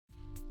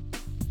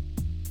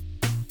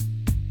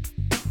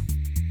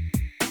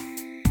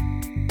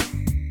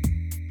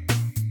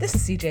This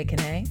is CJ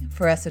Kinney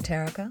for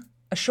Esoterica,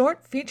 a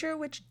short feature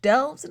which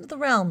delves into the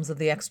realms of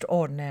the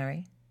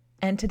extraordinary.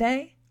 And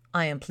today,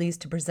 I am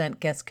pleased to present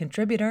guest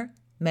contributor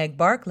Meg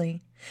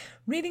Barkley,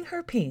 reading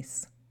her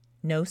piece,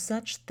 No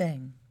Such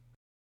Thing.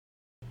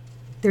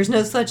 There's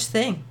no such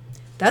thing.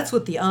 That's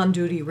what the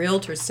on-duty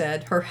realtor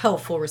said, her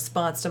helpful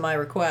response to my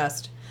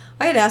request.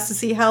 I had asked to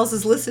see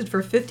houses listed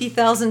for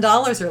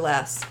 $50,000 or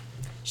less.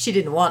 She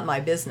didn't want my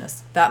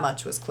business. That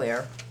much was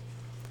clear.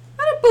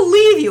 I don't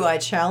believe you, I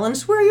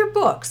challenged. Where are your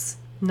books?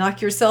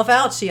 Knock yourself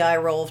out, she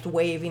eye-rolled,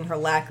 waving her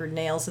lacquered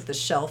nails at the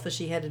shelf as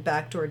she headed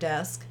back to her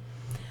desk.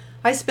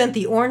 I spent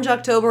the orange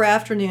October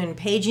afternoon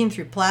paging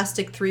through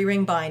plastic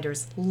three-ring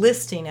binders,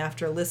 listing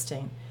after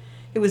listing.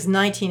 It was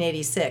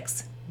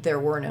 1986. There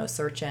were no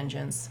search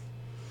engines.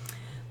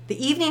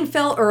 The evening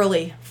fell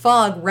early,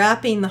 fog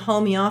wrapping the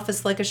homey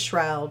office like a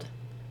shroud.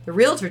 The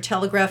realtor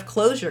telegraphed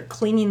closure,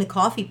 cleaning the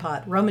coffee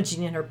pot,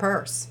 rummaging in her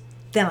purse.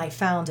 Then I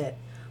found it.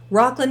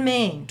 Rockland,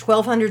 Maine,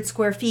 1,200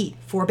 square feet,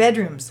 4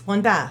 bedrooms,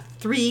 1 bath,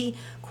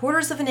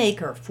 3/4 of an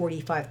acre,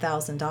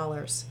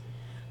 $45,000.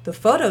 The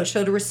photo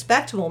showed a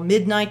respectable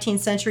mid-19th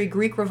century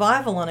Greek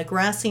revival on a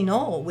grassy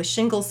knoll with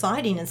shingle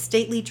siding and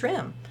stately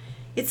trim.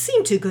 It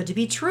seemed too good to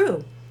be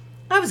true.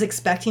 I was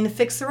expecting a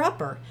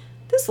fixer-upper.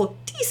 This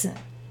looked decent.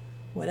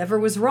 Whatever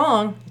was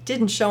wrong, it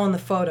didn't show in the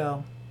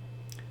photo.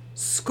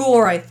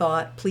 Score, I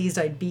thought, pleased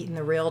I'd beaten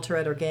the realtor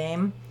at her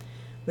game.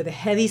 With a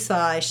heavy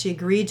sigh, she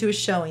agreed to a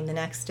showing the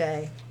next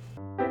day.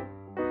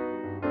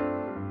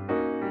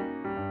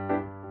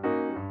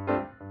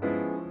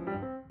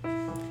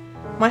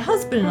 My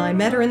husband and I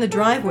met her in the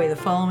driveway the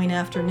following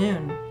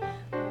afternoon.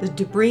 The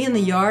debris in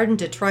the yard and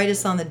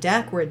detritus on the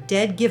deck were a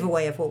dead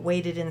giveaway of what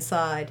waited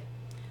inside.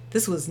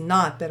 This was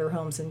not Better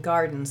Homes and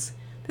Gardens.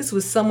 This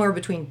was somewhere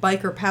between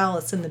Biker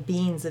Palace and the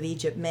beans of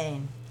Egypt,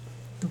 Maine.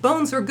 The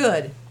bones were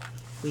good.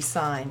 We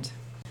signed.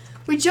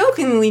 We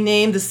jokingly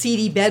named the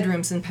seedy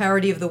bedrooms in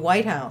parody of the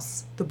White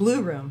House, the Blue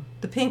Room,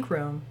 the Pink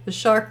Room, the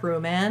Shark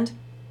Room, and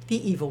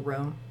the Evil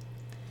Room.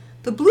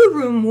 The Blue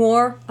Room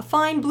wore a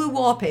fine blue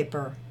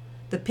wallpaper.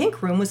 The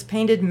Pink Room was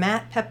painted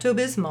matte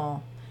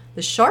Pepto-Bismol.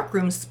 The Shark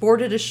Room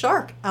sported a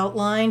shark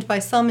outlined by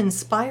some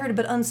inspired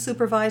but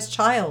unsupervised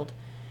child.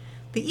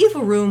 The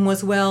Evil Room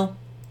was, well,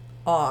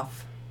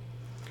 off.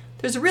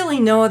 There's really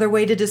no other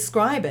way to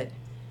describe it.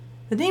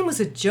 The name was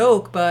a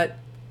joke, but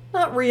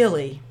not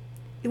really.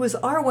 It was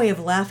our way of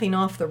laughing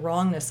off the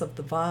wrongness of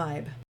the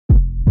vibe.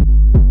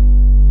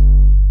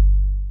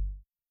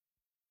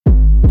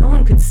 No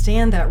one could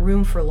stand that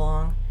room for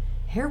long.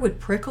 Hair would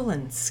prickle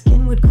and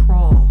skin would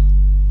crawl.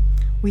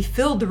 We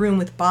filled the room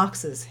with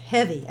boxes,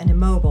 heavy and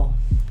immobile.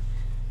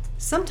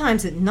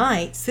 Sometimes at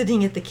night,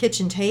 sitting at the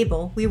kitchen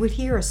table, we would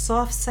hear a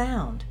soft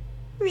sound.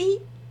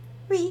 Reet,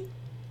 reet,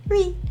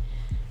 reet.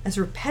 As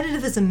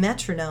repetitive as a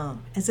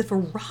metronome, as if a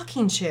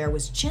rocking chair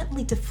was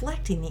gently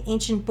deflecting the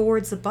ancient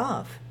boards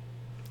above.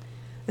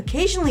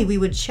 Occasionally we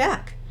would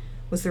check.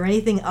 Was there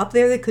anything up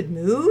there that could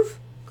move?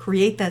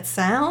 Create that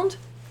sound?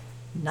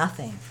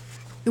 Nothing.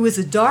 It was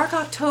a dark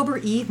October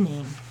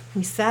evening.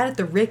 We sat at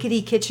the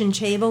rickety kitchen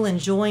table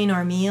enjoying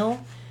our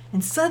meal,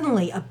 and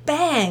suddenly a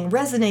bang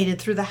resonated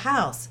through the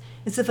house,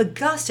 as if a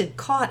gust had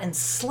caught and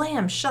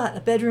slammed shut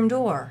a bedroom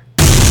door.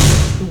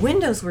 The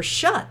windows were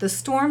shut, the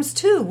storms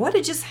too. What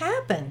had just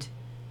happened?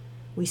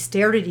 We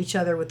stared at each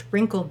other with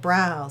wrinkled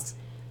brows.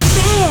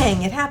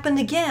 Bang! It happened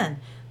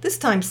again, this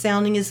time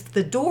sounding as if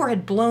the door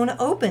had blown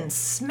open,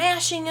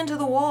 smashing into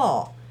the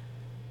wall.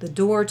 The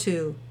door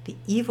to the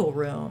Evil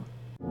Room.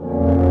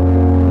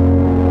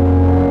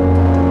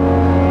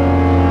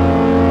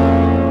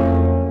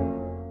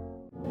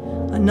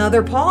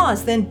 Another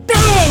pause, then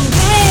bang,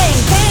 bang,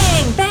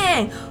 bang,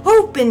 bang!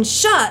 Open,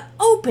 shut,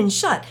 open,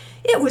 shut.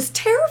 It was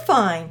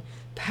terrifying,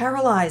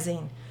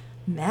 paralyzing,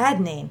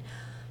 maddening.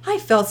 I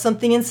felt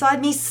something inside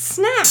me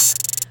snap.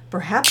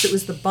 Perhaps it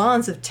was the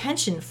bonds of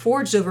tension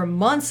forged over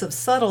months of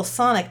subtle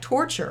sonic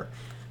torture.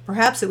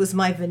 Perhaps it was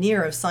my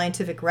veneer of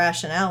scientific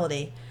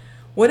rationality.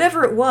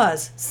 Whatever it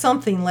was,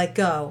 something let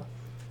go.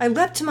 I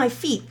leapt to my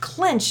feet,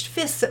 clenched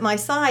fists at my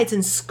sides,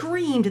 and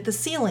screamed at the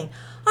ceiling.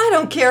 I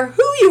don't care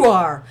who you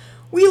are.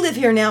 We live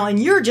here now,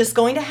 and you're just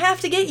going to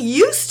have to get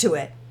used to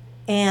it.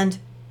 And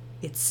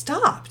it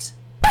stopped.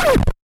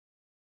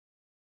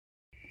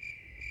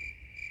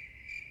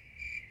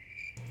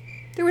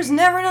 There was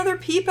never another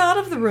peep out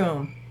of the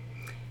room.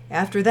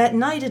 After that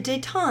night, a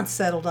détente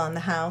settled on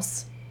the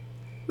house.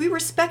 We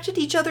respected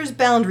each other's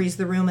boundaries,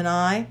 the room and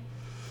I.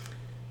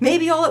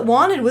 Maybe all it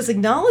wanted was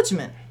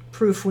acknowledgement,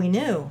 proof we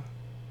knew.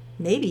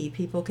 Maybe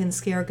people can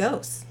scare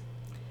ghosts.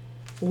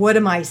 What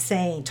am I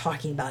saying,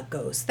 talking about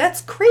ghosts?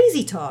 That's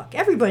crazy talk.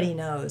 Everybody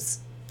knows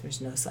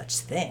there's no such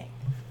thing.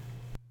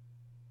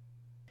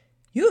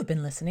 You have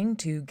been listening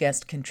to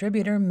guest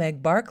contributor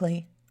Meg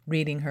Barkley,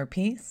 reading her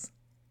piece,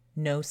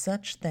 No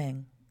Such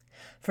Thing.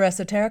 For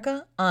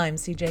Esoterica, I'm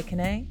CJ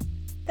Kinney.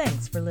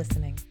 Thanks for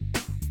listening.